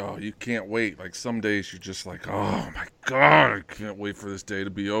you can't wait. Like some days you're just like, oh my god, I can't wait for this day to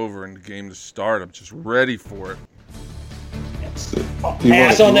be over and the game to start. I'm just ready for it.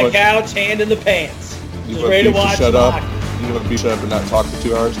 Ass on the couch, hand in the pants. Just ready to watch hockey. You want to be shut up and not talk for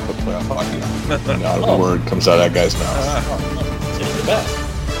 2 hours? But playoff hockey. Not a word comes out of that guy's mouth. It's the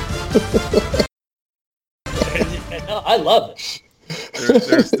best. I love it.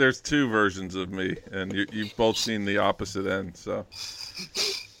 There's two versions of me, and you've both seen the opposite end. So,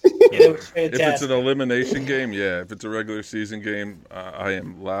 if it's an elimination game, yeah. If it's a regular season game, I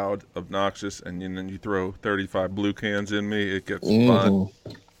am loud, obnoxious, and then you throw 35 blue cans in me, it gets fun.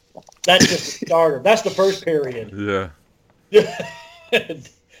 That's just the starter. That's the first period. Yeah.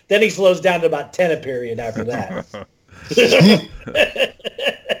 Then he slows down to about 10 a period after that.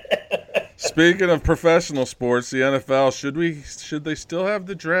 Speaking of professional sports, the NFL, should they still have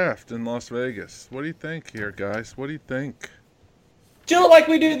the draft in Las Vegas? What do you think here, guys? What do you think? Do it like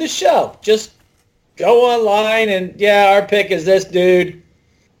we do the show. Just go online and, our pick is this dude.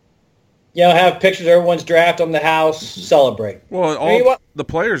 Have pictures of everyone's draft on the house. Celebrate. Well, the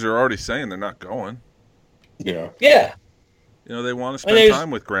players are already saying they're not going. Yeah. Yeah. They want to spend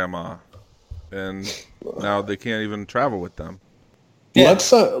time with grandma, and now they can't even travel with them. Yeah.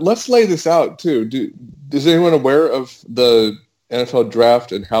 Let's lay this out too. Is anyone aware of the NFL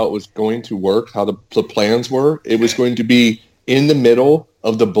draft and how it was going to work? How the plans were? It was going to be in the middle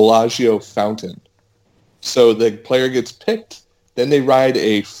of the Bellagio fountain. So the player gets picked, then they ride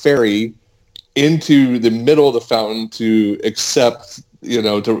a ferry into the middle of the fountain to accept,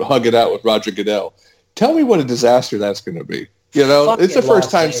 to hug it out with Roger Goodell. Tell me what a disaster that's going to be. It's the first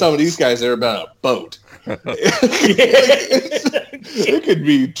time some of these guys have ever been on a boat. It could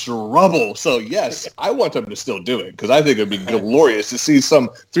be trouble. So, yes, I want them to still do it because I think it would be glorious to see some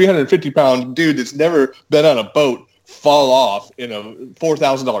 350-pound dude that's never been on a boat fall off in a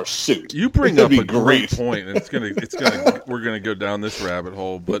 $4,000 suit. You bring up a great point, and we're gonna go down this rabbit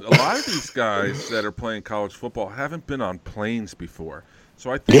hole. But a lot of these guys that are playing college football haven't been on planes before.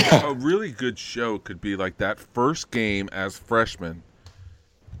 So I think a really good show could be like that first game as freshmen.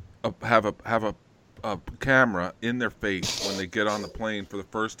 Have a camera in their face when they get on the plane for the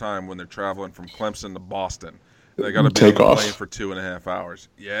first time when they're traveling from Clemson to Boston. And they got to be on the plane for 2.5 hours.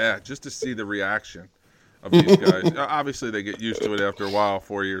 Yeah, just to see the reaction of these guys. Obviously, they get used to it after a while.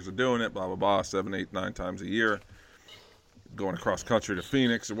 4 years of doing it, blah blah blah, 7, 8, 9 times a year, going across country to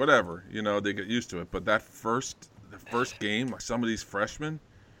Phoenix or whatever. They get used to it. But the first game, like some of these freshmen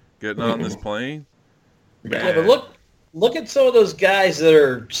getting on this plane. Man. Yeah, but look at some of those guys that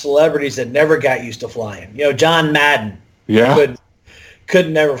are celebrities that never got used to flying. John Madden. Yeah.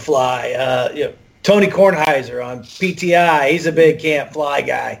 Could never fly. Tony Kornheiser on PTI. He's a big can't fly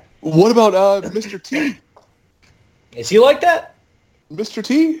guy. What about Mr. T? Is he like that? Mr.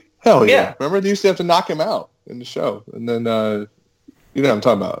 T? Hell yeah. Remember, they used to have to knock him out in the show. And then, you know what I'm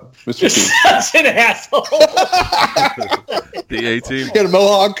talking about. Mr. T. Such an asshole. The A-team. Got a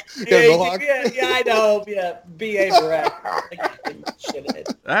mohawk. Yeah, I know. Yeah, B.A. Barrett.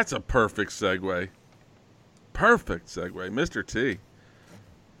 That's a perfect segue. Mr. T.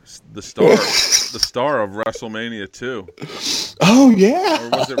 The star of WrestleMania 2. Oh, yeah. Or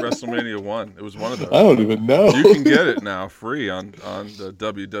was it WrestleMania 1? It was one of those. I don't even know. You can get it now free on the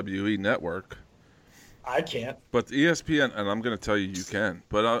WWE network. I can't. But the ESPN, and I'm going to tell you can,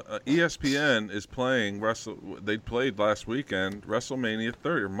 but ESPN is playing they played last weekend WrestleMania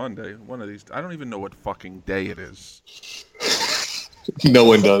 30 or Monday, one of these. I don't even know what fucking day it is. No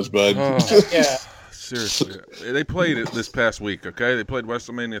one does, bud. Yeah. Seriously. They played it this past week, okay? They played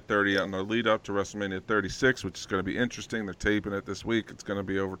WrestleMania 30 on the lead up to WrestleMania 36, which is going to be interesting. They're taping it this week. It's going to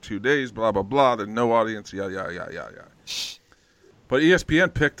be over 2 days, blah, blah, blah. There's no audience, yeah. But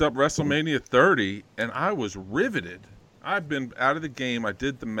ESPN picked up WrestleMania 30, and I was riveted. I've been out of the game. I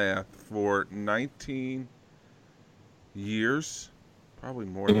did the math for 19 years. Probably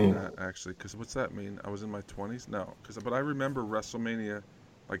more than that, actually. Because what's that mean? I was in my 20s? No. But I remember WrestleMania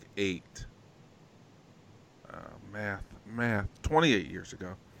like 8. Math. 28 years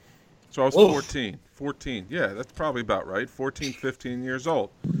ago. So I was 14. 14. Yeah, that's probably about right. 14, 15 years old.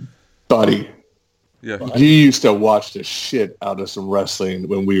 Buddy. Yeah. You used to watch the shit out of some wrestling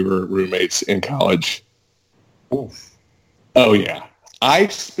when we were roommates in college. Oof. Oh, yeah. I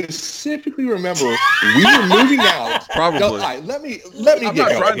specifically remember we were moving out. Probably. No, let me I'm get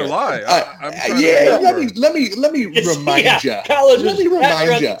not trying here. to lie. I'm trying yeah, to remember. let me remind you. College let me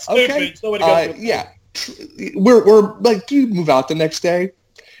remind you. Okay. Yeah. We're like, do you move out the next day?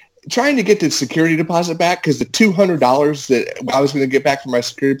 Trying to get the security deposit back because the $200 that I was going to get back from my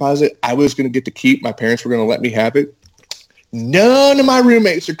security deposit, I was going to get to keep. My parents were going to let me have it. None of my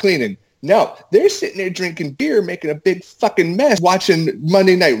roommates are cleaning. No, they're sitting there drinking beer, making a big fucking mess, watching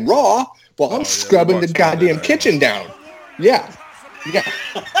Monday Night Raw while I'm scrubbing the goddamn kitchen down. Yeah.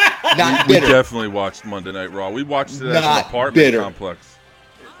 Not we bitter. definitely watched Monday Night Raw. We watched it at an apartment complex.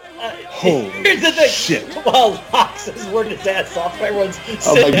 Holy Here's the thing. shit. While Fox is working his ass off, everyone's Like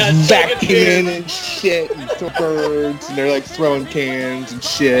sitting down vacuuming and shit and birds and they're like throwing cans and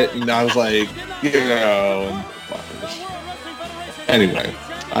shit and I was like, and anyway,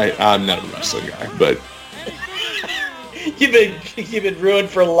 I'm not a wrestling guy, but you've been ruined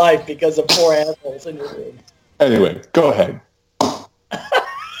for life because of poor assholes in your room. Anyway, go ahead.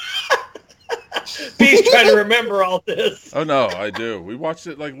 B's trying to remember all this. Oh no, I do. We watched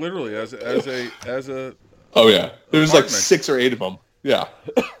it like literally as a. Oh yeah, there was like apartment. 6 or 8 of them. Yeah,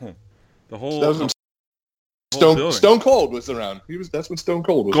 The whole. that was the when whole Stone Cold was around. That's when Stone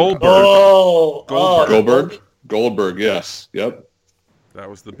Cold was Goldberg. around. Goldberg. Yes. Yep. That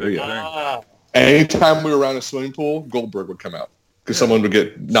was the big thing. Anytime we were around a swimming pool, Goldberg would come out because someone would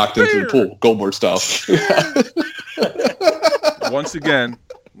get knocked into the pool, Goldberg style. Once again,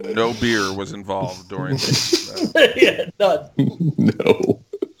 no beer was involved during this. Yeah, none. No.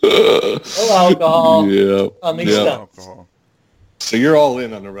 No alcohol. Yeah. Alcohol. So you're all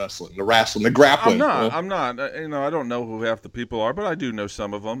in on the wrestling, the grappling. I'm not. I don't know who half the people are, but I do know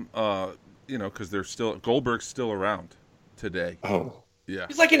some of them. Because they're still Goldberg's still around today. Oh. Yeah.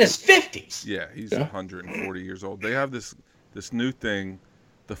 He's like in his 50s. Yeah, he's 140 years old. They have this new thing,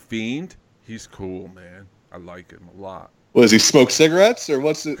 The Fiend. He's cool, man. I like him a lot. Well, does he smoke cigarettes or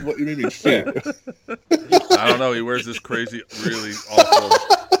what you mean Fiend? I don't know. He wears this crazy, really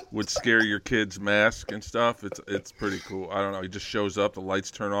awful, would scare your kids mask and stuff. It's pretty cool. I don't know. He just shows up, the lights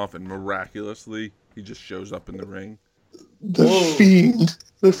turn off, and miraculously he just shows up in the ring. The Fiend.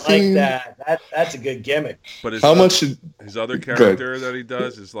 The Fiend. Like that. That's a good gimmick. But his other character that he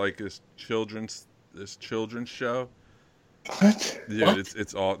does is like this children's show. What? Dude, What?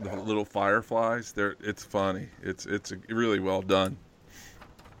 it's all the little fireflies. It's funny. It's really well done.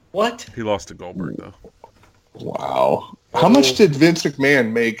 What? He lost to Goldberg though. Wow. How much did Vince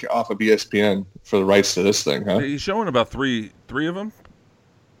McMahon make off of ESPN for the rights to this thing, huh? He's showing about three of them.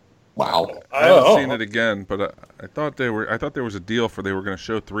 Wow. I haven't seen it again, but I thought there was a deal for they were going to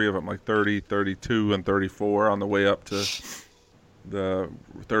show 3 of them, like 30, 32, and 34 on the way up to the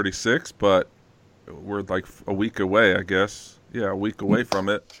 36, but we're like a week away, I guess. Yeah, a week away from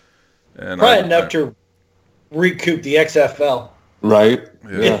it. And probably enough to recoup the XFL. Right?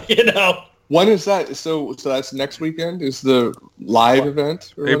 Yeah. When is that? So that's next weekend? Is the live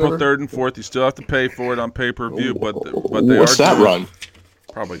event? Or April whatever? 3rd and 4th. You still have to pay for it on pay-per-view, but what's that run?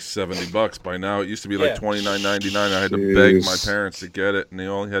 Probably $70 by now. It used to be like $29.99. I had to beg my parents to get it, and they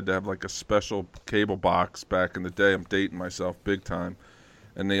only had to have like a special cable box back in the day. I'm dating myself big time.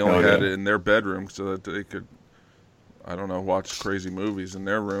 And they only had it in their bedroom so that they could, I don't know, watch crazy movies in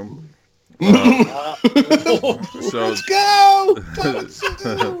their room. Let's go!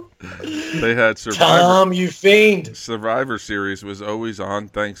 They had Survivor. Tom, you fiend. Survivor Series was always on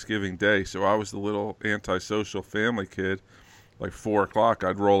Thanksgiving Day, so I was the little antisocial family kid. Like 4 o'clock,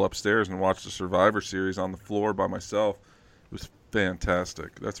 I'd roll upstairs and watch the Survivor Series on the floor by myself. It was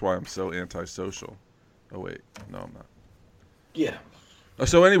fantastic. That's why I'm so antisocial. Oh, wait. No, I'm not. Yeah.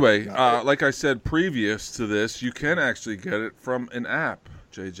 So anyway, like I said previous to this, you can actually get it from an app,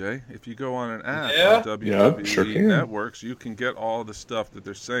 JJ. If you go on an app on WWE Networks, you can get all the stuff that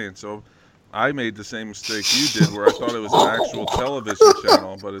they're saying. So I made the same mistake you did where I thought it was an actual television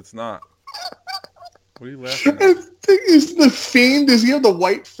channel, but it's not. What are you laughing at? The thing is, the Fiend, does he have the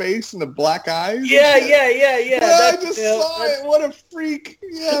white face and the black eyes? Yeah. I just saw it. What a freak.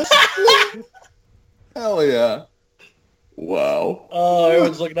 Yes. Hell yeah. Wow. Oh,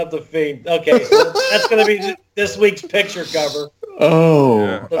 everyone's looking up the Fiend. Okay, so that's going to be this week's picture cover. Oh,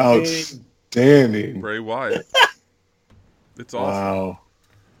 Yeah. outstanding. Bray Wyatt. It's awesome.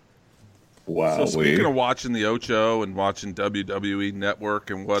 Wow. So speaking of watching the Ocho and watching WWE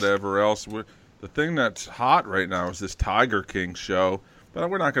Network and whatever else, the thing that's hot right now is this Tiger King show But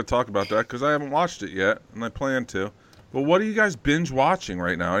we're not going to talk about that because I haven't watched it yet, and I plan to. But what are you guys binge watching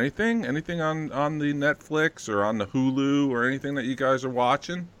right now? Anything? Anything on the Netflix or on the Hulu or anything that you guys are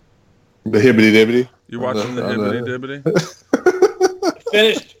watching? The Hibbity Dibbity. You're watching the Hibbity Dibbity?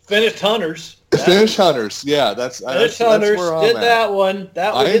 Finished Hunters. Finished Hunters. Yeah, that's Hunters. where I'm did at. that one.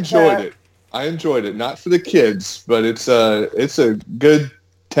 I enjoyed it. I enjoyed it. Not for the kids, but it's a good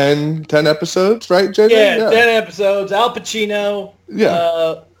 10 episodes, right, JJ? Yeah, 10 episodes. Al Pacino.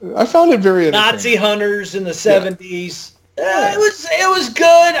 Yeah. I found it very entertaining. Nazi hunters in the 70s. It was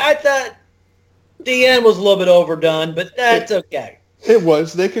good. I thought the end was a little bit overdone, but that's okay. It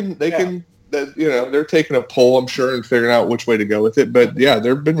was. They can they're taking a poll, I'm sure, and figuring out which way to go with it. But yeah,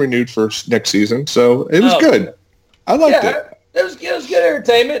 they've been renewed for next season, so it was good. I liked it. It was good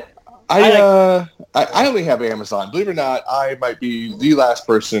entertainment. I only have Amazon. Believe it or not, I might be the last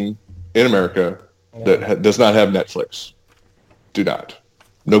person in America that does not have Netflix. Do not.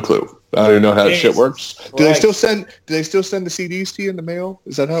 No clue. I don't even know how that shit works. Do they still send the CDs to you in the mail?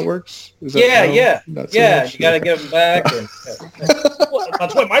 Is that how it works? Yeah. You got to give them back.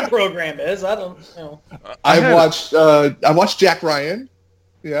 That's what my program is. I don't know. I watched Jack Ryan.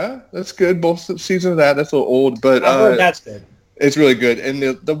 Yeah, that's good. Both seasons of that. That's a little old, but I heard that's good. It's really good. And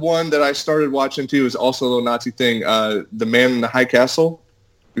the one that I started watching too is also a little Nazi thing. The Man in the High Castle.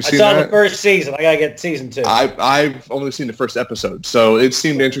 I saw the first season. I gotta get season 2. I've only seen the first episode, so it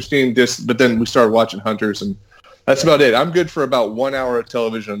seemed interesting. But then we started watching Hunters, and that's about it. I'm good for about 1 hour of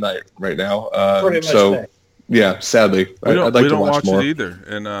television a night right now. Pretty much. Yeah, sadly, I'd like to watch more. it either.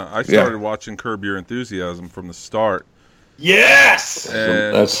 And I started watching Curb Your Enthusiasm from the start. Yes,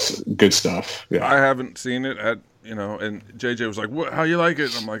 and that's good stuff. Yeah, I haven't seen it and JJ was like, "What? How you like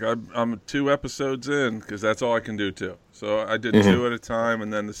it?" And I'm like, "I'm 2 episodes in because that's all I can do too." So I did 2 at a time,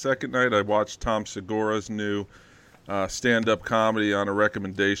 and then the second night I watched Tom Segura's new stand-up comedy on a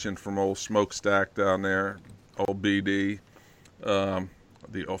recommendation from old Smokestack down there, old BD, the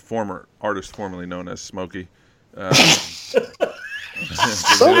former artist formerly known as Smokey. So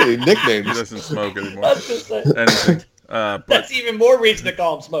many nicknames. He doesn't smoke anymore. Anything. That's even more reason to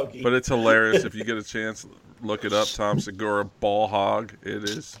call him Smokey. But it's hilarious. If you get a chance, look it up. Tom Segura, Ball Hog. It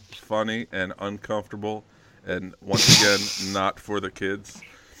is funny and uncomfortable, and once again, not for the kids.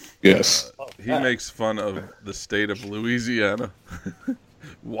 Yes. He makes fun of the state of Louisiana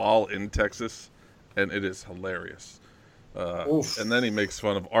while in Texas, and it is hilarious. And then he makes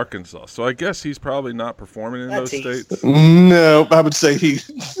fun of Arkansas. So I guess he's probably not performing in those states. No, I would say he.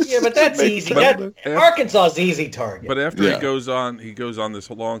 Yeah, but that's easy. Arkansas is easy target. But after he goes on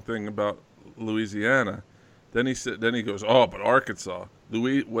this long thing about Louisiana. Then he goes, "Oh, but Arkansas,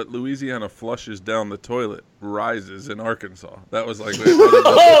 what Louisiana flushes down the toilet rises in Arkansas." That was like,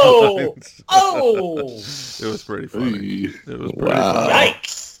 oh, it was pretty funny. It was pretty funny.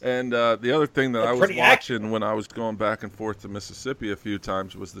 Yikes! And the other thing that I was watching when I was going back and forth to Mississippi a few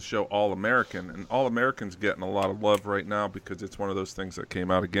times was the show All American, and All American's getting a lot of love right now because it's one of those things that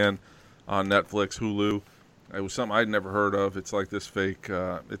came out again on Netflix, Hulu. It was something I'd never heard of. It's like this fake,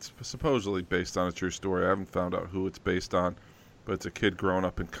 it's supposedly based on a true story. I haven't found out who it's based on, but it's a kid growing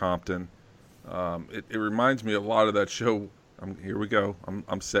up in Compton. It reminds me a lot of that show. Here we go.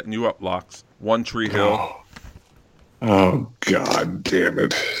 I'm setting you up, Locks. One Tree Hill. Oh God damn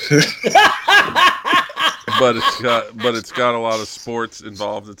it. But it's got a lot of sports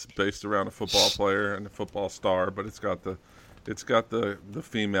involved. It's based around a football player and a football star, but it's got the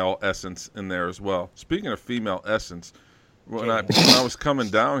female essence in there as well. Speaking of female essence, when I was coming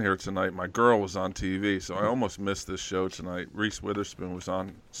down here tonight, my girl was on TV, so I almost missed this show tonight. Reese Witherspoon was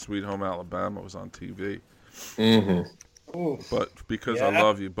on Sweet Home Alabama, was on TV. Mm-hmm. But because I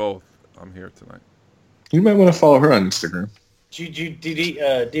love you both, I'm here tonight. You might want to follow her on Instagram. Did you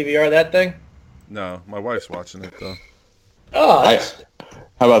DVR that thing? No, my wife's watching it though. Oh,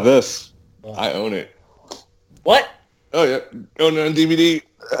 how about this? I own it. What? Oh, yeah. Own it on DVD.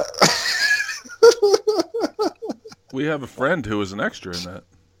 We have a friend who is an extra in that.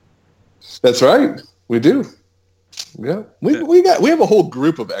 That's right. We do. Yeah. We have a whole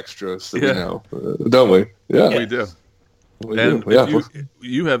group of extras that we know, don't we? Yeah. We do.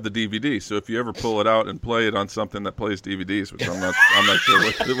 You have the DVD, so if you ever pull it out and play it on something that plays DVDs, which I'm not sure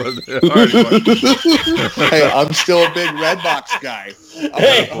what they are. Hey, I'm still a big Redbox guy.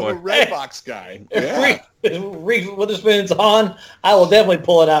 I'm a Redbox guy. Yeah. Reese Witherspoon's on. I will definitely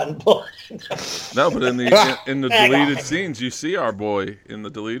pull it out and pull it. No, but in the deleted scenes, you see our boy. In the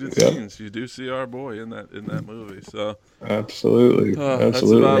deleted scenes, you do see our boy in that movie. So absolutely. That's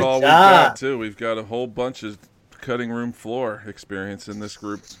about all we've got too. We've got a whole bunch of cutting room floor experience in this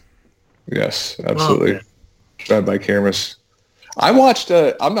group. Yes, absolutely. Drive by cameras. I watched.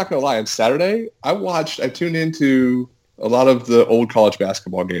 I'm not gonna lie. On Saturday, I tuned into a lot of the old college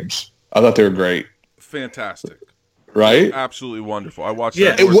basketball games. I thought they were great. Fantastic. Right? Absolutely wonderful. I watched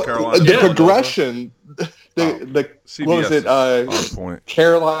Yeah. that North Carolina. The progression. The CBS what was it? on point.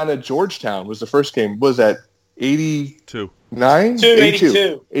 Carolina Georgetown was the first game. Was that 82?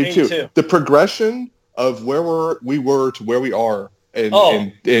 82. The progression of where we were to where we are, and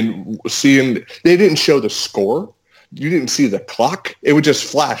seeing they didn't show the score. You didn't see the clock. It would just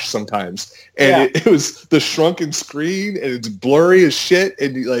flash sometimes, and it was the shrunken screen, and it's blurry as shit,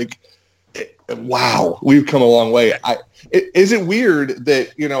 and wow, we've come a long way. Is it weird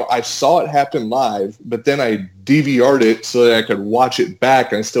that, I saw it happen live, but then I DVR'd it so that I could watch it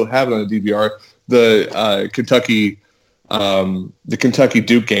back, and I still have it on the DVR, the Kentucky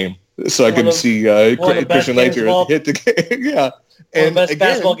Duke game, so I could see Christian Laettner hit the game. Yeah. One of the best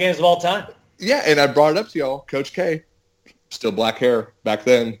basketball games of all time. Yeah, and I brought it up to y'all. Coach K, still black hair back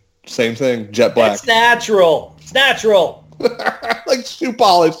then. Same thing, jet black. It's natural. Like shoe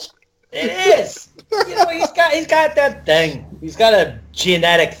polish. It is. He's got that thing. He's got a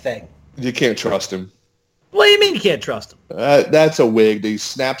genetic thing. You can't trust him. What do you mean you can't trust him? That's a wig that he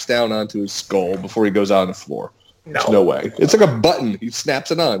snaps down onto his skull before he goes out on the floor. No. There's no way. It's like a button. He snaps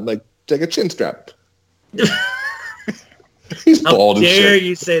it on, like a chin strap. He's bald as shit. How dare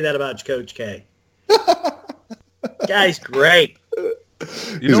you say that about Coach K? Guy's great.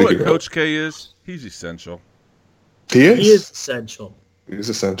 You know what Coach K is? He's essential. He is? He is essential. He's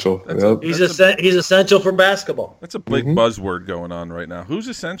essential. He's essential for basketball. That's a big buzzword going on right now. Who's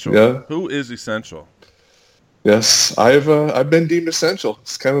essential? Yeah. Who is essential? Yes, I've been deemed essential.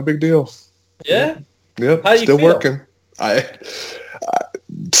 It's kind of a big deal. Yeah? Yep. How do you still feel? working. I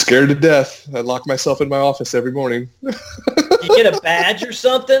scared to death. I lock myself in my office every morning. You get a badge or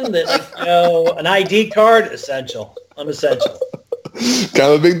something that, an ID card, essential. I'm essential.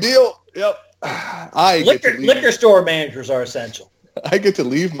 Kind of a big deal. Yep. Liquor store managers are essential. I get to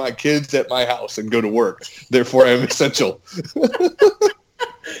leave my kids at my house and go to work. Therefore, I'm essential.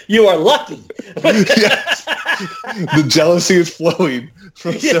 You are lucky. Yes. The jealousy is flowing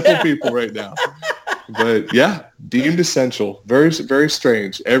from several people right now. But yeah, deemed essential. Very, very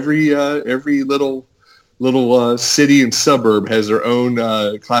strange. Every little city and suburb has their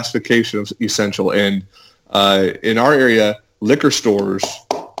own classification of essential. And in our area, liquor stores,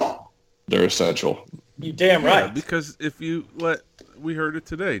 they're essential. You damn right. Yeah, because we heard it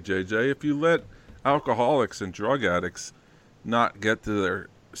today, JJ, if you let alcoholics and drug addicts not get to their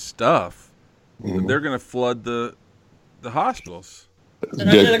stuff, they're going to flood the hospitals. And then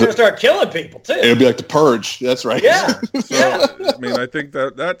they're going to start killing people, too. It'll be like the purge. That's right. Yeah. I mean, I think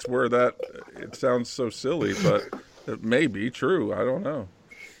that's where it sounds so silly, but it may be true. I don't know.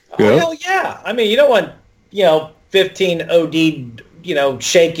 Oh, hell yeah. I mean, you don't want, 15 OD,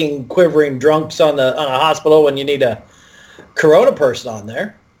 shaking, quivering drunks on a hospital when you need a Corona person on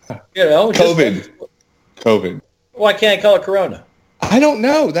there. COVID. Why can't I call it Corona? I don't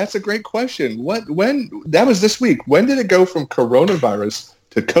know. That's a great question. When that was this week. When did it go from coronavirus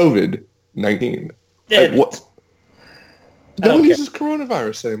to COVID-19? No one uses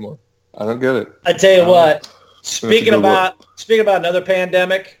coronavirus anymore. I don't get it. I tell you what. Speaking about another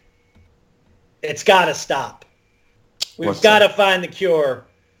pandemic, it's got to stop. We've got to find the cure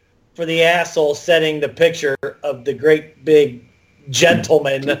for the asshole setting the picture of the great big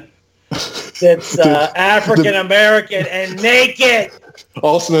gentleman that's African American and naked.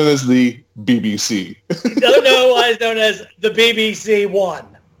 Also known as the BBC. Otherwise known as the BBC One.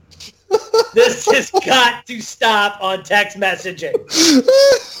 This has got to stop on text messaging.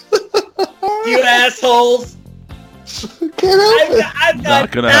 You assholes. I've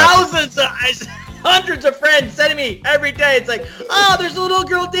got thousands of... hundreds of friends sending me every day. It's like, oh, there's a little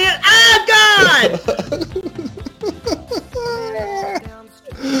girl dance. Oh, God!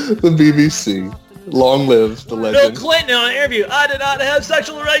 The BBC. Long live the legend. Bill Clinton on an interview. I did not have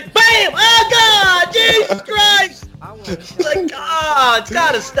sexual relations. Bam! Oh, God! Jesus Christ! It's like, it's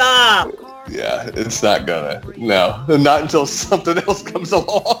got to stop. Yeah, it's not gonna. No. Not until something else comes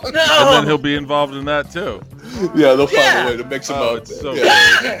along. No! And then he'll be involved in that, too. Yeah, they'll find a way to mix them up. It's so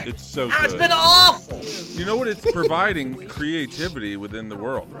good. It's so good. It's been awful. You know what? It's providing creativity within the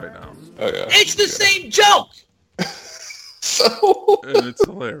world right now. Oh, yeah. It's the same joke. And it's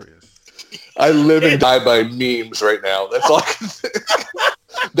hilarious. I live and die by memes right now. That's all I can think.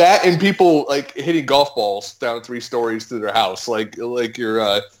 That and people like hitting golf balls down 3 stories to their house, like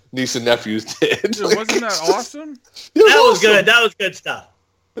your niece and nephews did. Dude, wasn't that awesome? That was good. That was good stuff.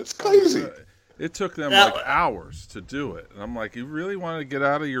 It's crazy. It took them like hours to do it. And I'm like, you really want to get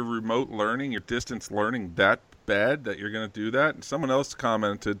out of your remote learning, your distance learning that bad that you're going to do that. And someone else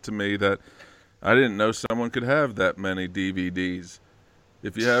commented to me that I didn't know someone could have that many DVDs.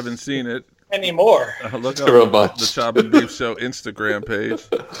 If you haven't seen it, anymore. Look up the Chop and Beef Show Instagram page.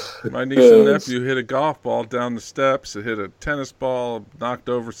 My niece and nephew hit a golf ball down the steps. It hit a tennis ball, knocked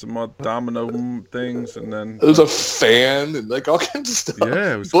over some domino things, and then there was a fan and like all kinds of stuff.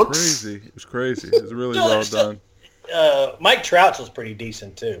 Yeah, it was crazy. It was crazy. It was really well done. Mike Trout's was pretty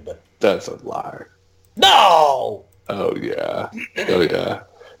decent too, but that's a lie. No. Oh yeah. Oh yeah.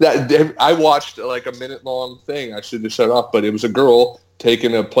 I watched like a minute-long thing. I should have shut off, but it was a girl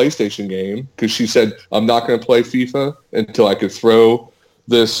taking a PlayStation game because she said, I'm not going to play FIFA until I could throw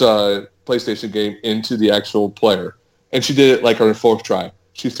this PlayStation game into the actual player. And she did it like on her fourth try.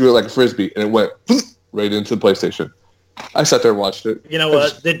 She threw it like a Frisbee, and it went right into the PlayStation. I sat there and watched it. You know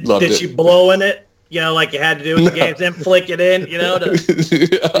what? Did she blow in it? You know, like you had to do with the games, then flick it in, you know, to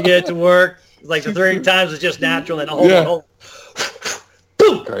get it to work. Like the 3 times was just natural, and hold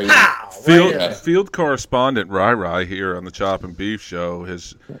boom, pow! Field correspondent Rai for on the Chop and Beef Show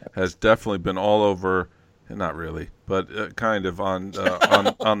has definitely been all over, not really, but kind of on the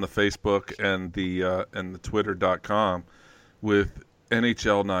Facebook and the Twitter.com with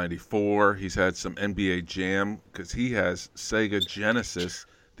NHL '94. He's had some NBA Jam because he has Sega Genesis,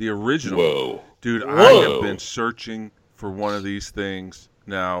 the original. Whoa, dude! Whoa. I have been searching for one of these things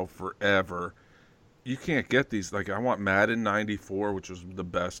now forever. You can't get these. Like, I want Madden 94, which was the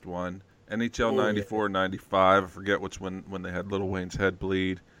best one. NHL 94, 95. I forget which one when they had Lil Wayne's head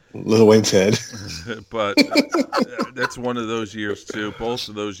bleed. Lil Wayne's head. But that's one of those years, too. Both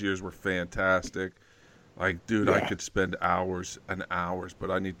of those years were fantastic. Like, dude, I could spend hours and hours, but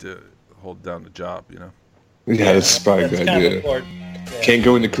I need to hold down the job, you know? Yeah, that's probably a good idea. Can't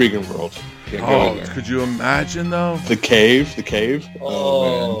go into Cregan World. Could you imagine, though? The cave?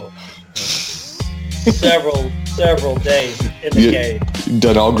 Oh, man. Several days in the cave.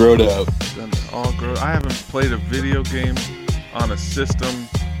 Done all grown up. I haven't played a video game on a system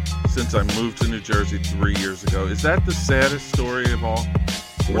since I moved to New Jersey 3 years ago. Is that the saddest story of all?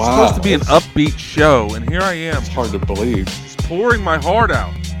 We're supposed to be an upbeat show, and here I am. It's hard to believe. Just pouring my heart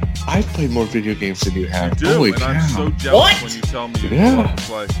out. I've played more video games than you have. You do, and I'm so jealous when you tell me you want to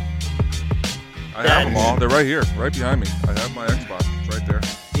play. I have them all. They're right here, right behind me. I have my Xbox. It's right there.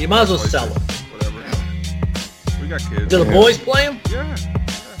 You might as well sell them. We got kids. Do the boys play them? Yeah.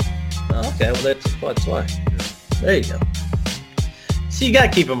 Oh, okay, well that's why. Yeah. There you go. So you got to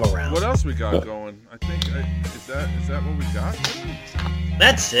keep them around. What else we got going? I think is that what we got?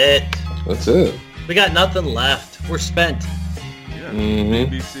 That's it. That's it. We got nothing left. We're spent. Yeah.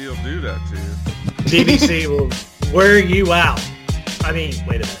 BBC will do that to you. BBC will wear you out. I mean,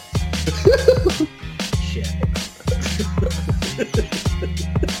 wait a minute. Shit.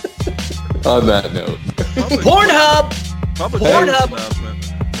 On that note. Pornhub!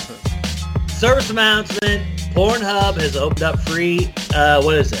 Service announcement. Pornhub has opened up free,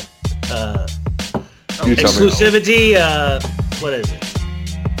 what is it? Exclusivity, what is it?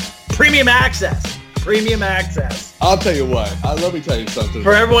 Premium access. I'll tell you what. Let me tell you something.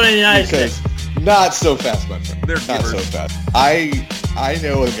 For everyone in the United States. Not so fast, my friend. They're not so fast. I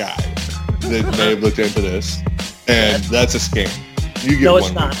know a guy that may have looked into this, and that's a scam. You get 1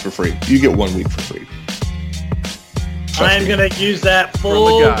 week for free. You get 1 week for free. I'm going to use that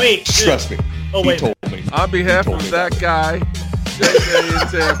full week. Trust me. Oh, wait. He told me. On behalf of that guy, JJ in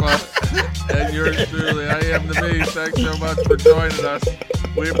Tampa, and yours truly, I am the Beast. Thanks so much for joining us.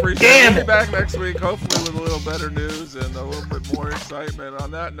 We appreciate you. We'll be back next week, hopefully with a little better news and a little bit more excitement. On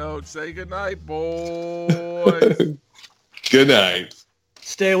that note, say goodnight, boys. Good night.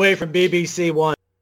 Stay away from BBC One.